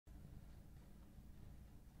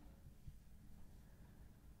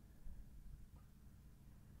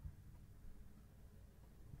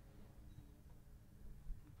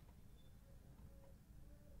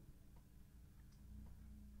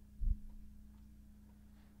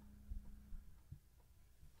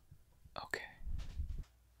Okay.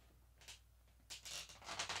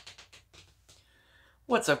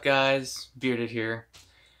 What's up, guys? Bearded here.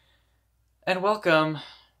 And welcome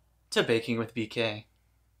to Baking with BK.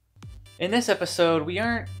 In this episode, we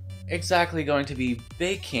aren't exactly going to be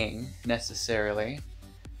baking necessarily,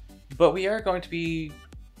 but we are going to be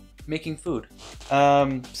making food.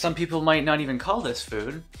 Some people might not even call this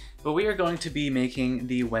food, but we are going to be making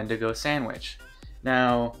the Wendigo sandwich.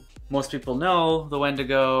 Now, most people know the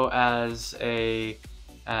Wendigo as a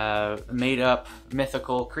made-up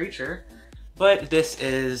mythical creature, but this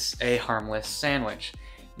is a harmless sandwich.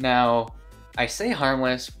 Now, I say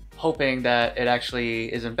harmless, hoping that it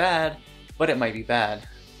actually isn't bad, but it might be bad.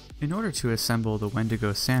 In order to assemble the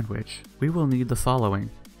Wendigo sandwich, we will need the following.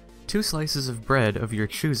 2 slices of bread of your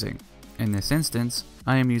choosing. In this instance,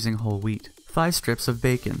 I am using whole wheat. 5 strips of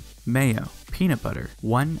bacon, mayo, peanut butter,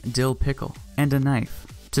 1 dill pickle, and a knife.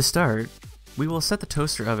 To start, we will set the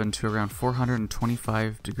toaster oven to around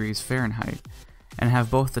 425 degrees Fahrenheit and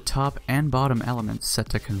have both the top and bottom elements set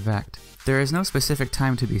to convect. There is no specific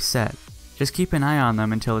time to be set, just keep an eye on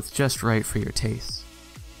them until it's just right for your tastes.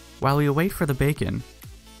 While we wait for the bacon,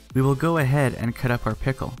 we will go ahead and cut up our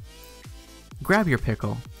pickle. Grab your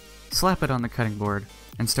pickle, slap it on the cutting board,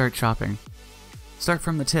 and start chopping. Start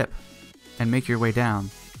from the tip, and make your way down,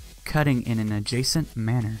 cutting in an adjacent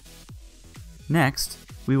manner. Next,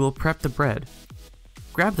 we will prep the bread.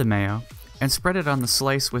 Grab the mayo, and spread it on the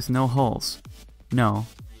slice with no holes. No,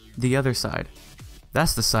 the other side.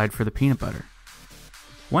 That's the side for the peanut butter.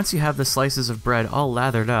 Once you have the slices of bread all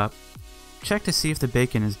lathered up, check to see if the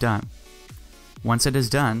bacon is done. Once it is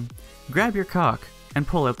done, grab your cock and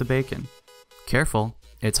pull out the bacon. Careful,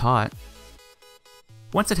 it's hot.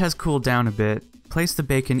 Once it has cooled down a bit, place the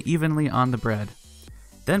bacon evenly on the bread.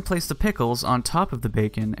 Then place the pickles on top of the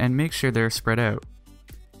bacon and make sure they're spread out.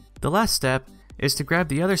 The last step is to grab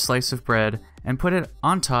the other slice of bread and put it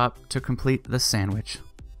on top to complete the sandwich.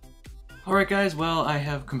 Alright guys, well I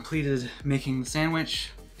have completed making the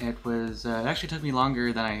sandwich. It actually took me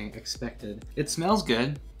longer than I expected. It smells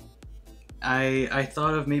good. I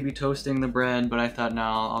thought of maybe toasting the bread, but I thought no,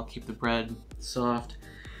 I'll keep the bread soft.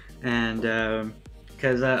 And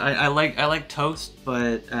because I like toast,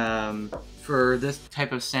 but for this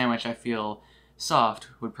type of sandwich I feel soft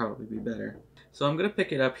would probably be better. So I'm gonna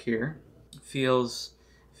pick it up here. Feels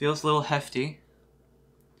a little hefty.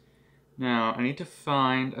 Now I need to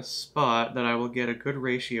find a spot that I will get a good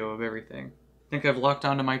ratio of everything. I think I've locked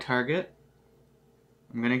onto my target.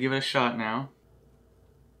 I'm gonna give it a shot now.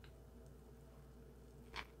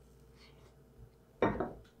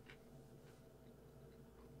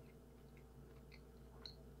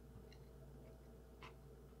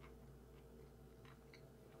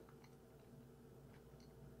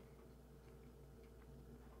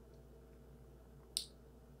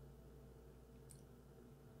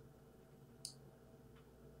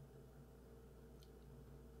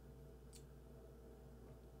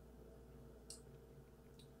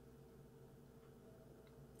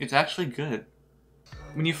 It's actually good.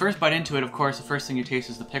 When you first bite into it, of course, the first thing you taste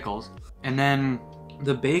is the pickles. And then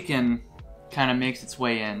the bacon kind of makes its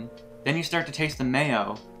way in. Then you start to taste the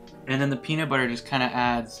mayo. And then the peanut butter just kind of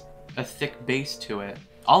adds a thick base to it.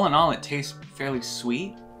 All in all, it tastes fairly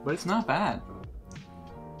sweet, but it's not bad.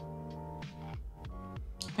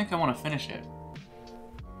 I think I want to finish it.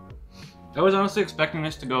 I was honestly expecting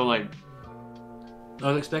this to go like... I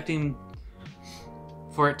was expecting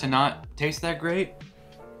for it to not taste that great.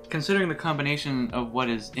 Considering the combination of what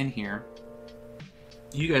is in here,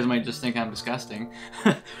 you guys might just think I'm disgusting,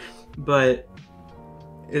 but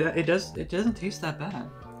it doesn't taste that bad.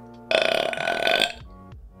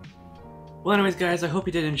 Well anyways guys, I hope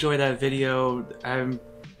you did enjoy that video. I'm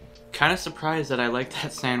kind of surprised that I liked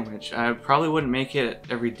that sandwich. I probably wouldn't make it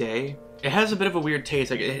every day. It has a bit of a weird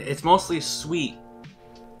taste. Like it's mostly sweet,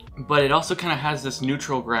 but it also kind of has this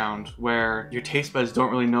neutral ground where your taste buds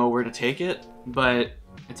don't really know where to take it, but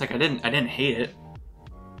it's like I didn't hate it,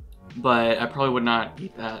 but I probably would not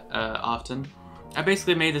eat that often. I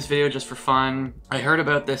basically made this video just for fun. I heard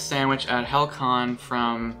about this sandwich at HellCon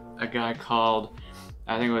from a guy called,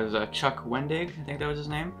 I think it was Chuck Wendig, I think that was his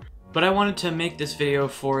name. But I wanted to make this video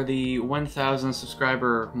for the 1,000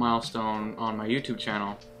 subscriber milestone on my YouTube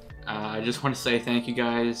channel. I just want to say thank you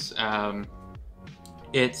guys.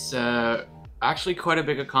 It's actually quite a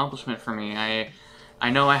big accomplishment for me. I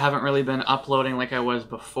know I haven't really been uploading like I was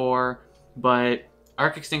before, but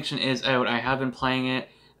Ark Extinction is out. I have been playing it.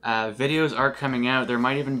 Videos are coming out. There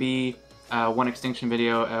might even be one Extinction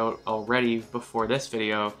video out already before this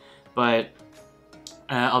video, but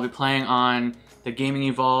I'll be playing on the Gaming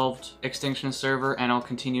Evolved Extinction server, and I'll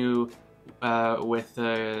continue with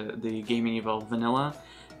the Gaming Evolved Vanilla,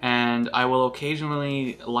 and I will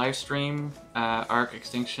occasionally live stream Ark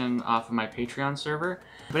Extinction off of my Patreon server.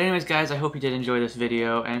 But anyways guys, I hope you did enjoy this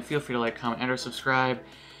video, and feel free to like, comment, and or subscribe,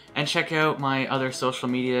 and check out my other social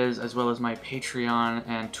medias as well as my Patreon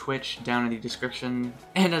and Twitch down in the description.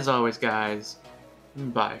 And as always guys,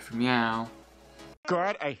 bye for meow.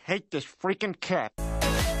 God, I hate this freaking cat.